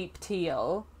 like a deep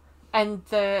teal, and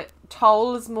the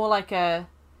toll is more like a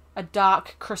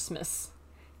dark Christmas.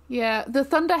 Yeah, the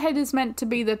Thunderhead is meant to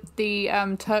be the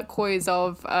turquoise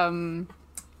of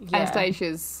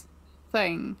Anastasia's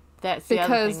thing. That's the other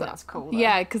Because thing that's cool. Though.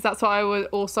 yeah, because that's what I would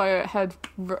also had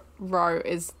wrote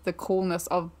is the coolness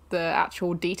of the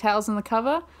actual details in the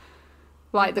cover,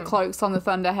 like the cloaks on the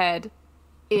Thunderhead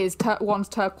is one's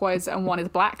turquoise and one is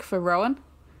black for Rowan,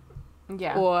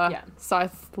 yeah, or yeah,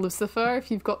 Scythe Lucifer if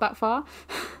you've got that far,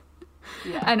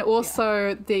 yeah, and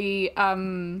also the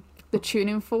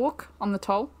tuning fork on the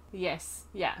toll. yes,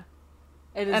 yeah,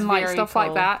 it is And like very stuff cool.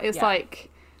 like that. It's Yeah. like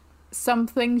some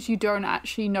things you don't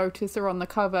actually notice are on the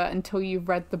cover until you've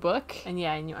read the book. and you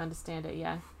understand it.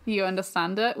 Yeah, You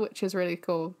understand it, which is really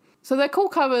cool. So they're cool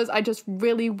covers. I just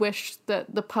really wish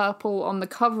that the purple on the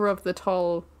cover of the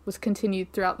toll was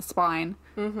continued throughout the spine.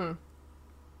 Mm-hmm.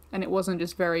 And it wasn't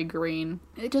just very green.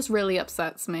 It just really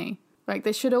upsets me. Like,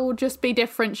 they should all just be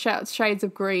different shades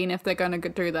of green if they're going to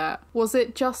do that. Was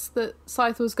it just that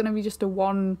Scythe was going to be just a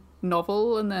one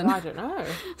novel and then... I don't know.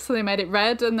 So they made it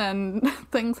red and then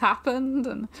things happened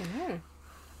and...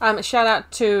 Shout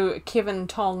out to Kevin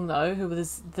Tong though, who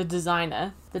was the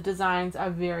designer. The designs are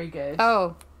very good.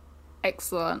 Oh,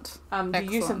 excellent. The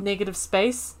use of negative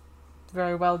space,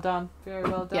 very well done. Very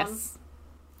well done.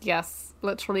 Yes.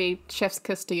 Literally, chef's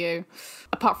kiss to you.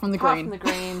 Apart from the Apart green. from the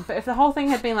green, but if the whole thing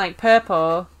had been like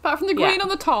purple, Apart from the green Yeah. on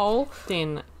the toll.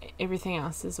 then everything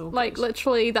else is all Like, good.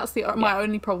 literally, that's my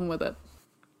only problem with it.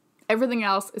 Everything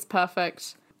else is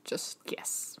perfect. Just,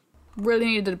 yes. Really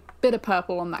needed a bit of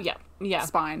purple on that Yeah.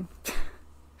 spine.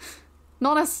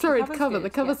 Not necessarily the cover's cover. good, The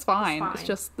cover's yeah, fine. it's It's fine.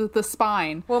 just the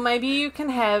spine. Well, maybe you can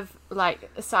have like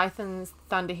Scythe and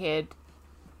Thunderhead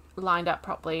lined up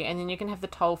properly, and then you can have the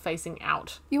toll facing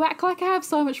out. You act like I have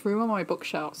so much room on my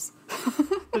bookshelves.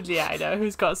 Yeah, I know.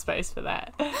 Who's got space for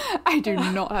that? I do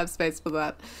not have space for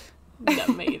that. No,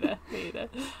 me either. Me either.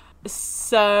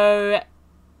 So,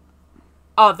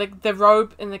 the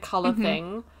robe and the color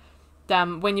thing.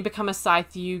 When you become a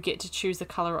Scythe, you get to choose the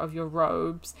color of your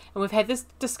robes, and we've had this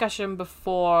discussion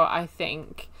before. I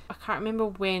think I can't remember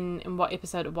when and what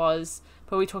episode it was,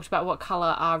 but we talked about what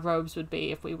color our robes would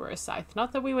be if we were a Scythe.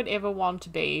 Not that we would ever want to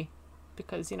be,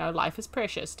 because life is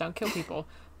precious. Don't kill people,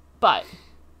 but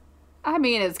I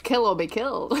mean, it's kill or be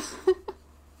killed.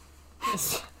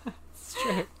 it's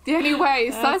true. The only way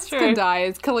That's Scythes true. can die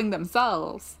is killing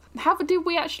themselves. How did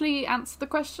we actually answer the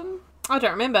question? I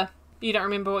don't remember. You don't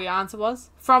remember what your answer was?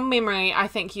 From memory, I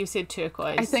think you said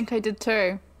turquoise. I think I did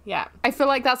too. Yeah. I feel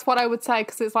like that's what I would say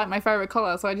because it's like my favourite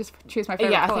colour, so I just choose my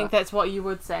favourite Yeah, colour. I think that's what you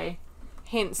would say.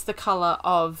 Hence the colour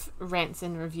of rants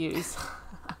and reviews.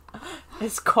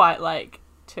 It's quite like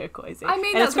turquoisey. I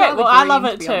mean, and that's it's great. rather Well, I green, love to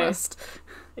it be too. honest.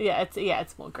 Yeah,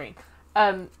 it's more green.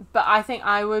 But I think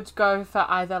I would go for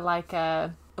either like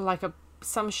a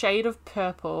some shade of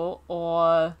purple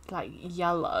or like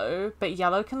yellow, but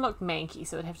yellow can look manky,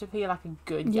 so it'd have to be like a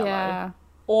good yellow. Yeah.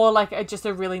 Or like just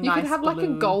a really You nice could have like a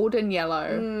blue. golden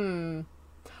yellow.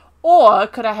 Or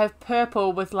could I have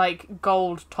purple with, like,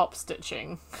 gold top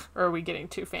stitching? Or are we getting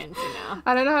too fancy now?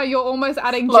 I don't know, you're almost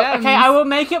adding Look, gems. okay, I will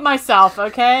make it myself,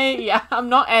 okay? Yeah, I'm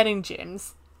not adding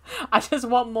gems. I just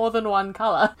want more than one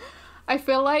colour. I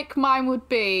feel like mine would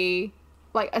be,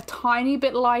 like, a tiny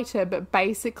bit lighter, but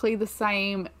basically the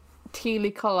same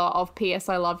tealy colour of P.S.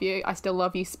 I Love You, I Still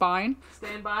Love You spine.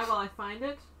 Stand by while I find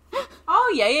it.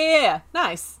 Oh, yeah.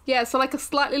 Nice. Yeah, so like a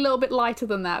slightly little bit lighter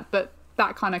than that, but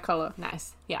that kind of colour.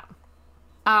 Nice, yeah.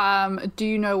 Do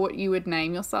you know what you would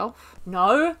name yourself?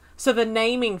 No. So the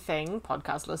naming thing,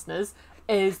 podcast listeners,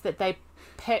 is that they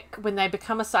pick, when they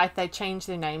become a scythe, they change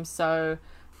their name. So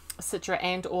Citra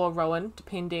and or Rowan,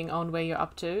 depending on where you're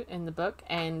up to in the book,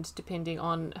 and depending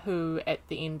on who at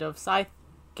the end of Scythe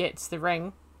gets the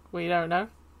ring. We don't know.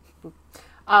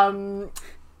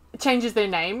 Changes their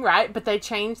name, right? But they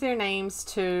change their names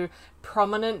to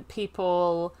prominent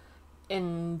people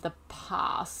in the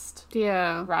past.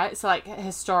 Yeah. Right? So, like,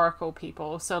 historical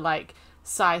people. So, like,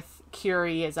 Scythe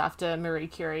Curie is after Marie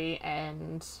Curie,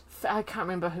 and I can't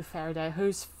remember who's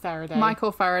Faraday.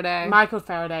 Michael Faraday. Michael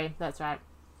Faraday, that's right.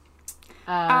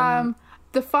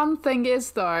 The fun thing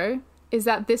is, though, is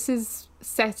that this is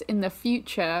set in the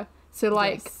future, so,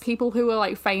 like, Yes. people who are,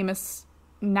 like, famous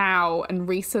now and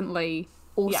recently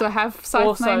also have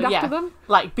scythes named after them.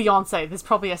 Like Beyonce, there's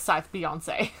probably a Scythe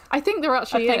Beyonce. I think there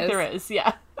actually is. I think there is,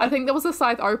 yeah. I think there was a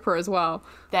scythe Oprah as well.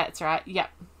 That's right, yep,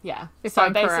 yeah. If So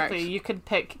I'm basically, correct. you could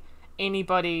pick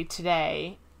anybody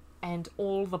today and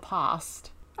all the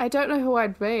past. I don't know who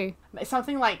I'd be.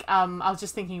 Something like, I was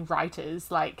just thinking writers,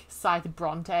 like Scythe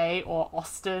Bronte or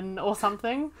Austen or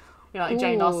something. You know, like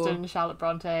Jane Ooh. Austen, Charlotte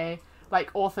Bronte. Like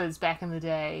authors back in the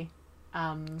day.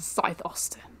 Scythe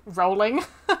Austen. Rowling.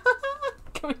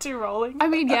 Can we do Rowling? I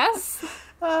mean, yes.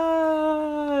 Yeah.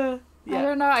 I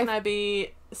don't know. Can I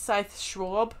be Scythe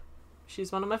Schwab?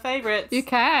 She's one of my favourites. You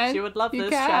can. She would love You this.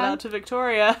 can. Shout out to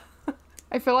Victoria.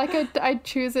 I feel like I'd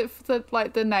choose it for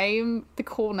the name, the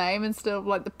cool name, instead of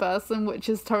like the person, which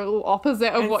is total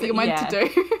opposite of what you're meant to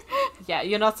do. Yeah,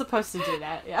 you're not supposed to do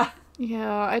that, yeah.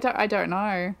 Yeah, I don't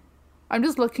know. I'm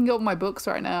just looking at all my books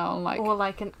right now, and like, Or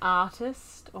like an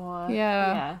artist, or...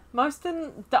 Yeah. Most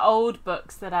in the old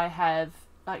books that I have,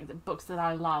 like the books that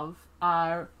I love,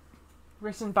 are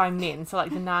written by men. So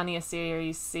like the Narnia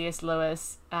series, C.S.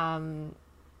 Lewis, Lord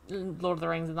of the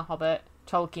Rings and the Hobbit,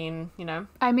 Tolkien, you know.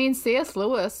 I mean, C.S.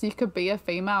 Lewis. You could be a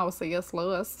female C.S.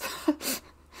 Lewis.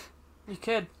 You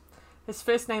could. His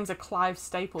first name's a Clive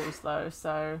Staples, though,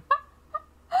 so...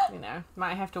 You know,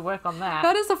 might have to work on that.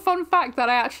 That is a fun fact that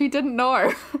I actually didn't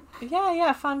know.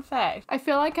 Yeah, fun fact. I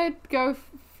feel like I'd go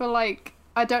for like,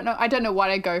 I don't know what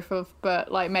I'd go for, but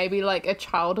like maybe like a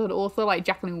childhood author like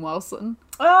Jacqueline Wilson.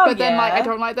 Oh, But then like I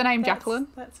don't like the name That's- Jacqueline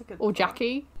That's a good or thought.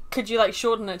 Jackie. Could you like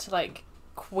shorten it to like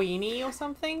Queenie or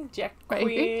something?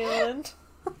 Maybe. Jacqueline.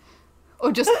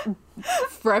 Or just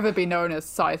forever be known as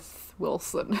Scythe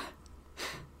Wilson.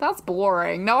 That's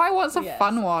boring. No, I want a Yes,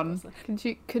 fun one.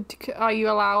 obviously. Could are you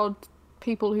allowed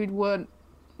people who weren't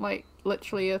like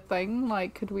literally a thing?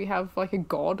 Like, could we have like a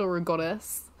god or a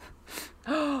goddess?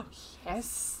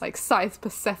 Yes. Like Scythe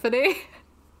Persephone?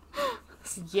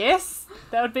 Yes.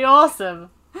 That would be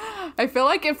awesome. I feel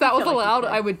like if that was feel like you allowed,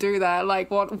 could. I would do that. Like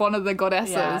one of the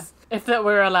goddesses. Yeah. If that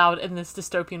were allowed in this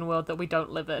dystopian world that we don't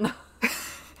live in.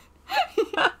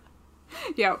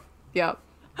 Yep. Yeah.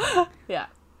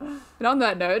 And on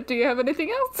that note, do you have anything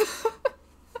else?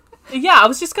 Yeah, I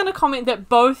was just going to comment that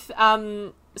both,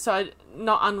 so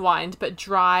not Unwind, but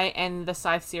Dry and the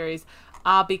Scythe series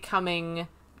are becoming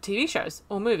TV shows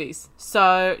or movies.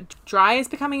 So Dry is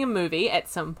becoming a movie at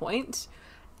some point,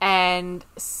 and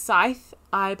Scythe,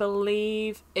 I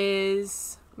believe,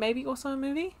 is maybe also a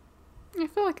movie? I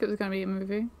feel like it was going to be a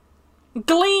movie.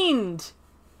 Gleaned!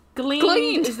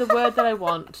 Gleaned is the word that I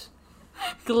want.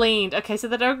 Gleaned. Okay, so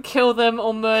they don't kill them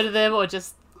or murder them or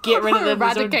just get rid of them.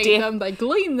 Eradicate them, they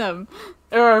glean them.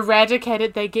 Or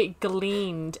eradicated, they get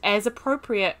gleaned as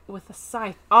appropriate with a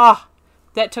scythe. Ah,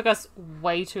 that took us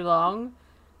way too long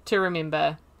to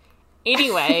remember.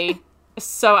 Anyway,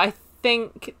 so I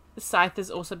think Scythe is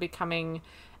also becoming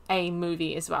a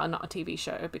movie as well, not a TV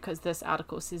show, because this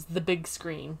article says the big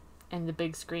screen, and the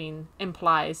big screen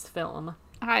implies film.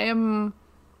 I am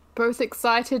both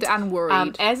excited and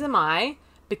worried. As am I,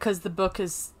 because the book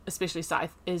is, especially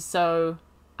Scythe, is so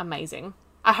amazing.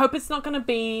 I hope it's not going to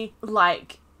be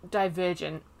like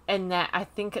Divergent in that I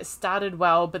think it started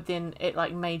well, but then it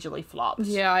like majorly flopped.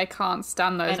 Yeah, I can't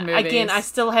stand those And movies. again, I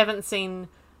still haven't seen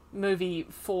movie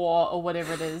 4 or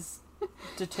whatever it is,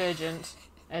 Detergent,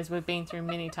 as we've been through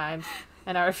many times.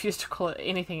 and I refuse to call it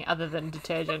anything other than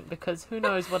detergent because who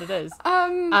knows what it is.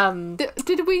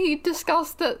 Did we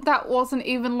discuss that wasn't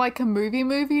even like a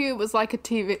movie? It was like a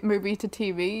TV movie to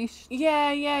TV.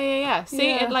 Yeah. See,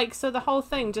 Yeah. it like, so the whole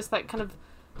thing just like kind of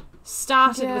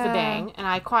started with a bang, and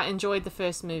I quite enjoyed the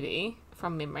first movie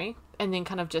from memory, and then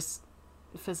kind of just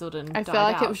fizzled and I died feel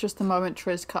like out. it was just the moment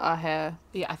Trish cut her hair.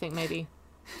 Yeah, I think maybe.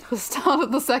 The start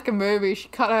of the second movie, she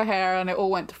cut her hair and it all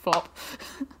went to flop.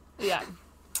 Yeah.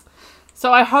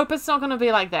 So I hope it's not going to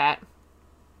be like that.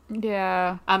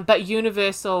 Yeah. But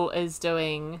Universal is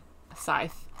doing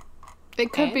Scythe.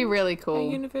 It could be And really A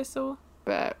cool, Universal.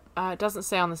 but It doesn't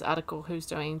say on this article who's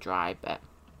doing Dry, but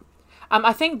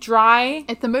I think Dry.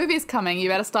 if the movie's coming, you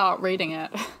better start reading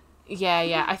it.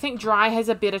 Yeah. I think Dry has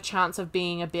a better chance of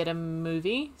being a better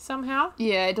movie somehow.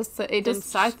 Yeah, it just Than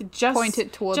Scythe. Just point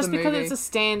it towards just the because movie. it's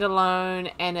a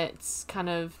standalone and it's kind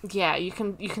of, yeah, you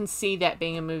can see that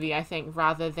being a movie, I think,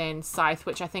 rather than Scythe,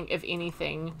 which I think if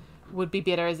anything would be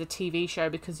better as a TV show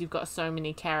because you've got so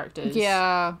many characters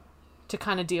Yeah. to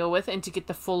kind of deal with and to get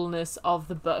the fullness of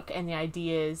the book and the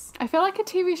ideas. I feel like a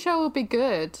TV show would be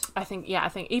good. I think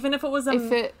even if it was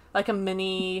like a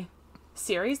mini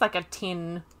series, like a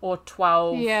 10 or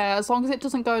 12. Yeah, as long as it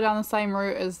doesn't go down the same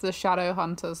route as the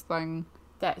Shadowhunters thing.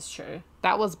 That's true.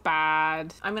 That was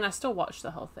bad. I mean, I still watched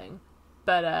the whole thing,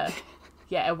 but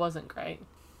yeah, it wasn't great.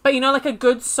 But you know, like a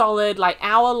good solid like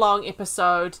hour-long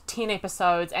episode, 10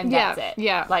 episodes, and that's it.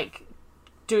 Yeah. Like,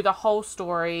 do the whole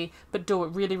story, but do it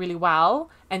really, really well,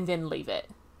 and then leave it.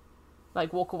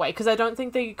 Like, walk away. Because I don't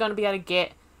think they're going to be able to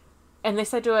get,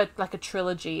 unless they do a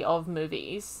trilogy of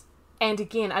movies. And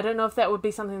again, I don't know if that would be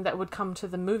something that would come to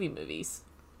the movies.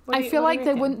 I feel like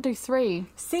they wouldn't do 3.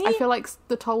 See? I feel like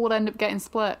the toll would end up getting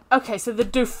split. Okay, so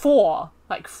they'd do 4.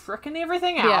 Like, frickin'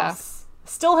 everything else.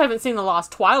 Still haven't seen the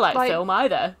last Twilight film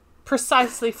either.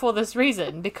 Precisely for this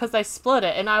reason. Because they split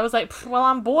it. And I was like, well,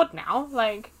 I'm bored now.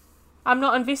 Like, I'm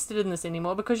not invested in this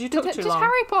anymore because you took too Did long.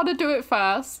 Harry Potter do it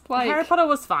first? Like, Harry Potter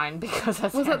was fine because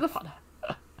that's Was Harry that the Potter.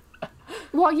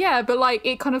 well, yeah, but like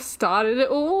it kind of started it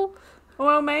all.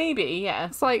 Well, maybe, yeah.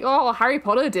 It's like, oh, Harry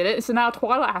Potter did it, so now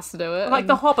Twilight has to do it. Like, and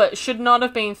The Hobbit should not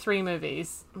have been 3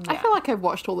 movies. I Yeah. feel like I've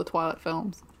watched all the Twilight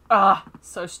films.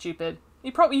 So stupid.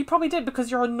 You probably did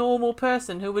because you're a normal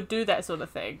person who would do that sort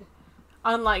of thing.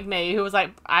 Unlike me, who was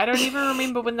like, I don't even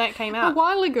remember when that came A out.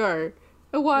 while ago.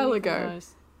 Who I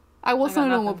knows? I wasn't got a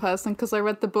normal nothing. person because I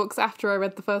read the books after I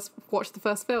watched the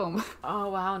first film. Oh,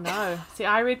 wow, no. See,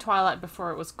 I read Twilight before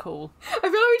it was cool. I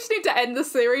feel like we just need to end the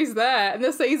series there, in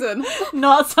the season.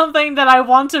 Not something that I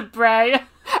wanted, Bray.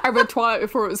 I read Twilight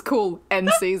before it was cool, end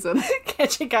season.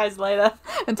 Catch you guys later.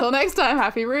 Until next time,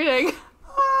 happy reading.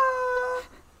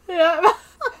 Yeah.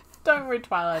 Don't read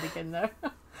Twilight again, though.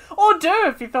 Or do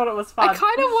if you thought it was fun. I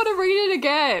kind of want to read it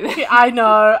again. Yeah, I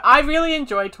know. I really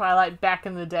enjoyed Twilight back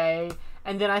in the day.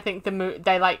 And then I think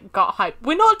they like got hyped.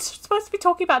 We're not supposed to be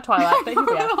talking about Twilight, but here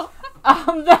we are.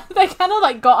 They kind of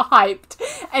like got hyped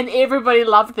and everybody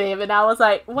loved them. And I was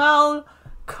like, well,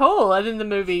 cool. And then the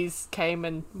movies came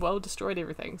and, well, destroyed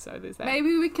everything. So there's that.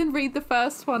 Maybe we can read the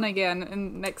first one again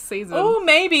in next season. Oh,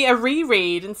 maybe a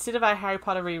reread. Instead of our Harry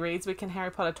Potter rereads, we can Harry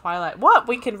Potter Twilight. What?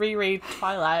 We can reread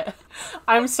Twilight.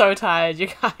 I'm so tired, you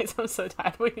guys. I'm so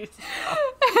tired. We need to stop.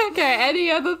 Okay,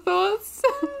 any other thoughts?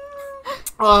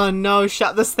 Oh, no.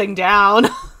 Shut this thing down.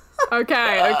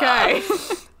 Okay.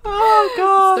 Oh,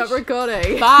 God. Stop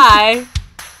recording. Bye.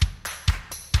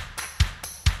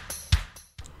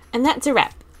 And that's a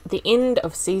wrap. The end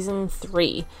of season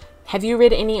 3. Have you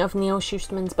read any of Neil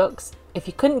Schusterman's books? If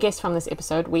you couldn't guess from this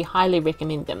episode, we highly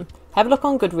recommend them. Have a look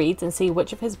on Goodreads and see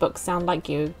which of his books sound like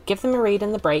you. Give them a read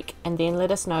in the break and then let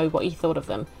us know what you thought of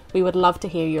them. We would love to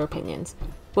hear your opinions.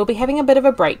 We'll be having a bit of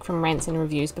a break from Rants and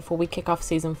Reviews before we kick off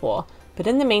season 4. But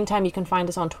in the meantime, you can find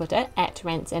us on Twitter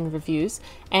 @RantsAndReviews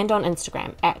and on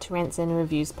Instagram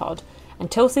 @RantsAndReviewsPod.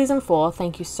 Until season 4,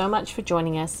 thank you so much for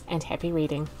joining us and happy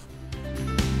reading.